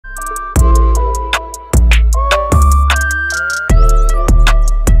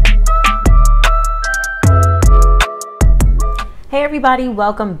everybody,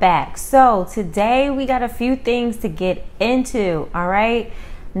 welcome back. So today we got a few things to get into. All right,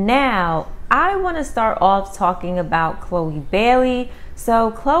 now I want to start off talking about Chloe Bailey. So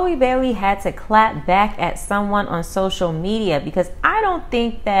Chloe Bailey had to clap back at someone on social media because I don't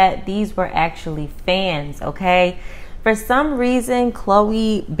think that these were actually fans. Okay, for some reason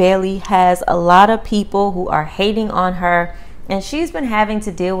Chloe Bailey has a lot of people who are hating on her, and she's been having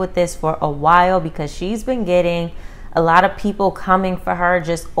to deal with this for a while because she's been getting a lot of people coming for her,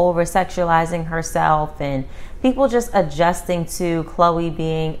 just over sexualizing herself, and people just adjusting to Chloe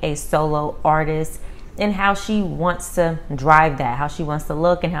being a solo artist and how she wants to drive that, how she wants to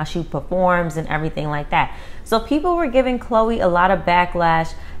look and how she performs and everything like that. So people were giving Chloe a lot of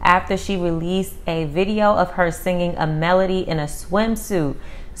backlash after she released a video of her singing a melody in a swimsuit.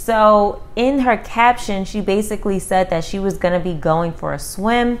 So in her caption, she basically said that she was going to be going for a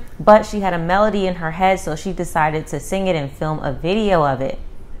swim, but she had a melody in her head, so she decided to sing it and film a video of it.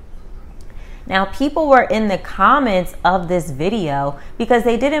 Now, people were in the comments of this video because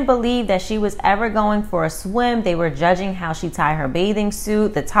they didn't believe that she was ever going for a swim. They were judging how she tied her bathing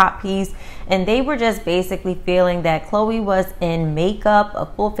suit, the top piece, and they were just basically feeling that Chloe was in makeup, a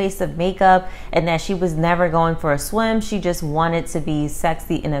full face of makeup, and that she was never going for a swim. She just wanted to be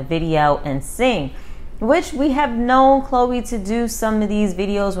sexy in a video and sing, which we have known Chloe to do some of these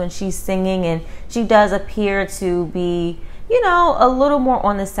videos when she's singing, and she does appear to be, you know, a little more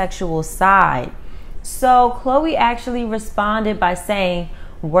on the sexual side. So Chloe actually responded by saying,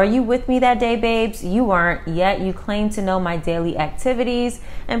 "Were you with me that day, babes? You weren't, yet you claim to know my daily activities."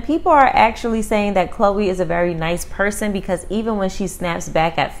 And people are actually saying that Chloe is a very nice person because even when she snaps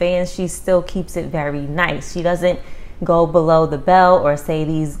back at fans, she still keeps it very nice. She doesn't go below the belt or say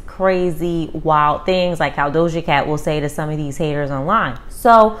these crazy wild things like how Doja Cat will say to some of these haters online.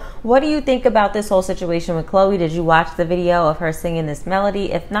 So what do you think about this whole situation with Chloe? Did you watch the video of her singing this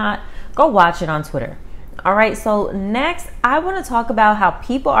melody? If not, go watch it on Twitter. All right, so next I want to talk about how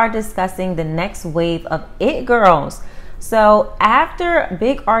people are discussing the next wave of it girls. So after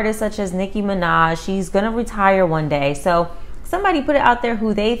big artists such as Nicki Minaj, she's going to retire one day. So somebody put it out there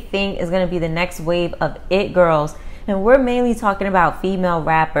who they think is going to be the next wave of it girls. And we're mainly talking about female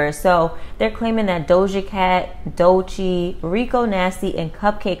rappers. So they're claiming that Doja Cat, Doechii, Rico Nasty, and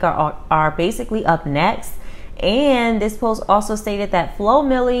Cupcake are basically up next. And this post also stated that Flo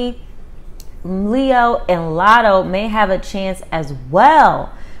Milli, Leo, and Lotto may have a chance as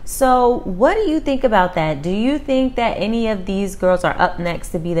well. So what do you think about that? Do you think that any of these girls are up next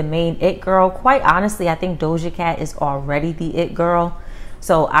to be the main it girl? Quite honestly, I think Doja Cat is already the it girl.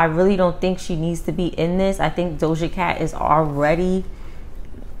 So I really don't think she needs to be in this. I think Doja Cat is already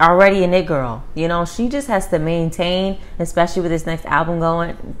an it girl. You know, she just has to maintain, especially with this next album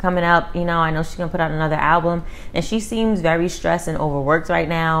coming up. You know, I know she's gonna put out another album, and she seems very stressed and overworked right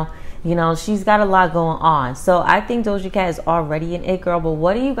now. You know, she's got a lot going on. So I think Doja Cat is already an it girl. But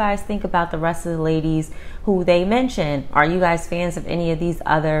what do you guys think about the rest of the ladies who they mentioned? Are you guys fans of any of these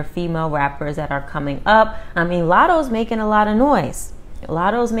other female rappers that are coming up? I mean, Lotto's making a lot of noise.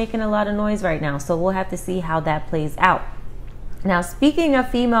 Lotto's making a lot of noise right now, so we'll have to see how that plays out. Now, speaking of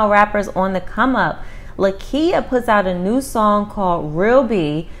female rappers on the come up, Lakia puts out a new song called Real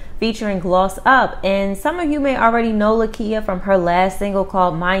B featuring Gloss Up. And some of you may already know Lakia from her last single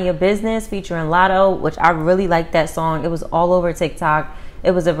called Mind Your Business featuring Lotto, which I really like that song. It was all over TikTok.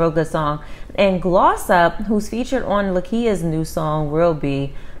 It was a real good song. And Gloss Up, who's featured on Lakia's new song Real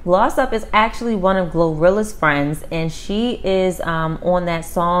B, Gloss Up is actually one of Glorilla's friends, and she is on that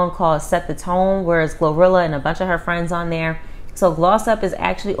song called Set the Tone, where it's Glorilla and a bunch of her friends on there. So Gloss Up is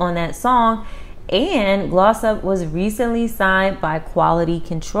actually on that song, and Gloss Up was recently signed by Quality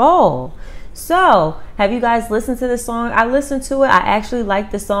Control. So have you guys listened to the song? I listened to it. I actually like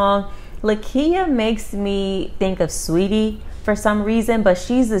the song. Lakia makes me think of Saweetie for some reason, but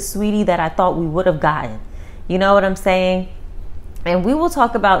she's the Saweetie that I thought we would have gotten. You know what I'm saying? And we will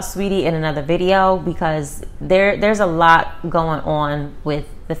talk about Saweetie in another video because there's a lot going on with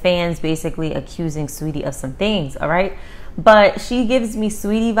the fans basically accusing Saweetie of some things, all right? But she gives me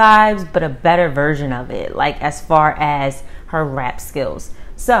Saweetie vibes, but a better version of it, like as far as her rap skills.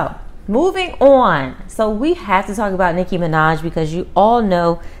 So moving on. So we have to talk about Nicki Minaj because you all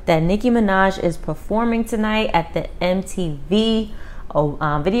know that Nicki Minaj is performing tonight at the MTV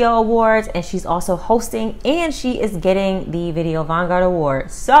Video Awards, and she's also hosting, and she is getting the Video Vanguard Award.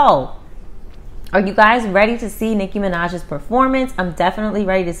 So are you guys ready to see Nicki Minaj's performance? I'm definitely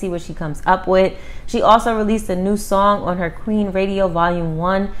ready to see what she comes up with. She also released a new song on her Queen Radio Volume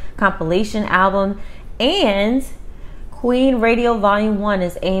 1 compilation album, and Queen Radio Volume 1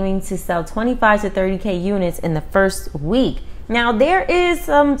 is aiming to sell 25 to 30K units in the first week. Now there is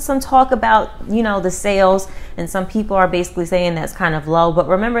some talk about, you know, the sales, and some people are basically saying that's kind of low, but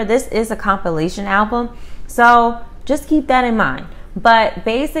remember, this is a compilation album, so just keep that in mind. But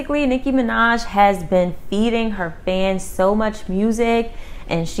basically, Nicki Minaj has been feeding her fans so much music,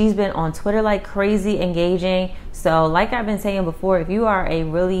 and she's been on Twitter like crazy, engaging. So like I've been saying before, if you are a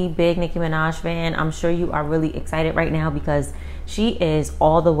really big Nicki Minaj fan, I'm sure you are really excited right now, because she is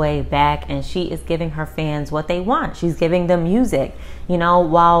all the way back and she is giving her fans what they want. She's giving them music. You know,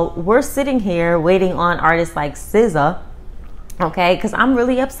 while we're sitting here waiting on artists like SZA, okay, because I'm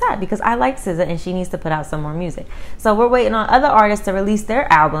really upset because I like SZA and she needs to put out some more music. So we're waiting on other artists to release their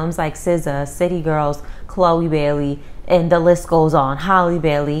albums, like SZA, City Girls, Chloe Bailey, and the list goes on. Halle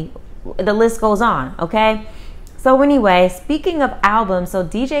Bailey, the list goes on, okay? So anyway, speaking of albums, so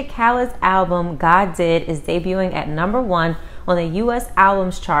DJ Khaled's album God Did is debuting at #1 on the US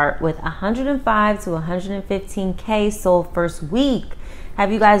albums chart with 105 to 115K sold first week.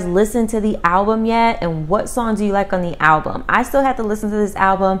 Have you guys listened to the album yet? And what songs do you like on the album? I still have to listen to this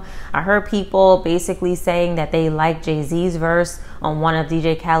album. I heard people basically saying that they like Jay-Z's verse on one of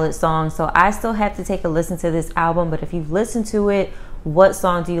DJ Khaled's songs. So I still have to take a listen to this album. But if you've listened to it, what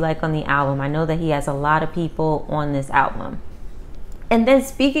song do you like on the album? I know that he has a lot of people on this album. And then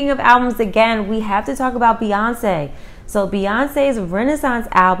speaking of albums again, we have to talk about Beyonce. So Beyonce's Renaissance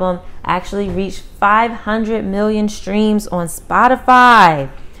album actually reached 500 million streams on Spotify.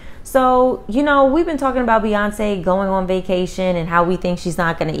 So, you know, we've been talking about Beyonce going on vacation and how we think she's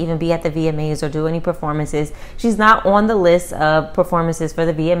not going to even be at the VMAs or do any performances. She's not on the list of performances for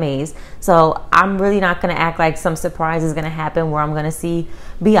the VMAs. So I'm really not going to act like some surprise is going to happen where I'm going to see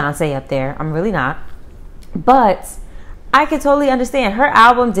Beyonce up there. I'm really not. But I could totally understand. Her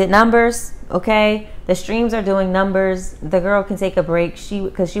album did numbers, okay? The streams are doing numbers. The girl can take a break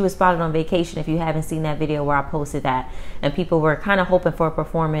because she was spotted on vacation, if you haven't seen that video where I posted that. And people were kind of hoping for a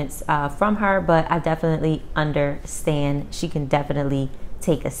performance from her, but I definitely understand. She can definitely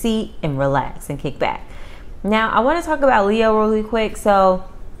take a seat and relax and kick back. Now, I want to talk about Leo really quick. So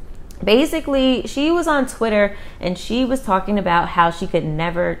basically, she was on Twitter and she was talking about how she could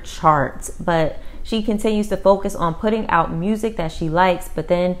never chart, but she continues to focus on putting out music that she likes. But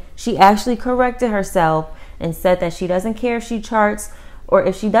then she actually corrected herself and said that she doesn't care if she charts or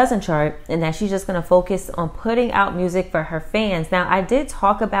if she doesn't chart, and that she's just going to focus on putting out music for her fans. Now, I did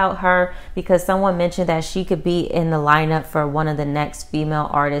talk about her because someone mentioned that she could be in the lineup for one of the next female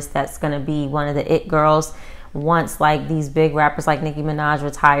artists that's going to be one of the it girls once like these big rappers like Nicki Minaj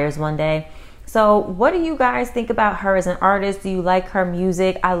retires one day. So what do you guys think about her as an artist? Do you like her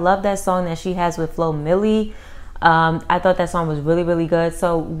music? I love that song that she has with Flo Milli. I thought that song was really, really good.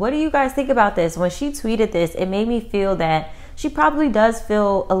 So what do you guys think about this? When she tweeted this, it made me feel that she probably does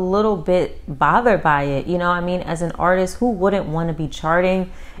feel a little bit bothered by it. You know, I mean, as an artist, who wouldn't want to be charting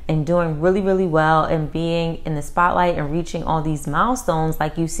and doing really, really well and being in the spotlight and reaching all these milestones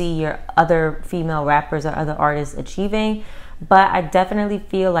like you see your other female rappers or other artists achieving? But I definitely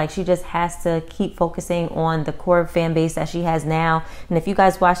feel like she just has to keep focusing on the core fan base that she has now. And if you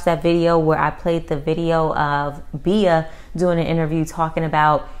guys watched that video where I played the video of Bia doing an interview talking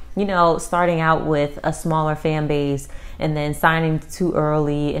about, you know, starting out with a smaller fan base and then signing too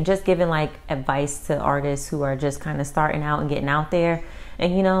early and just giving like advice to artists who are just kind of starting out and getting out there.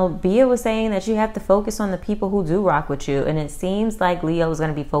 And, you know, Bia was saying that you have to focus on the people who do rock with you. And it seems like Leo is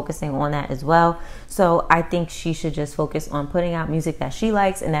going to be focusing on that as well. So I think she should just focus on putting out music that she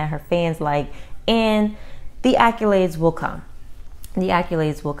likes and that her fans like. And the accolades will come. The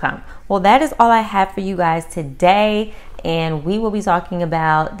accolades will come. Well, that is all I have for you guys today. And we will be talking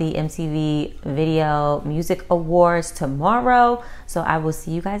about the MTV Video Music Awards tomorrow. So I will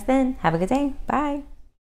see you guys then. Have a good day. Bye.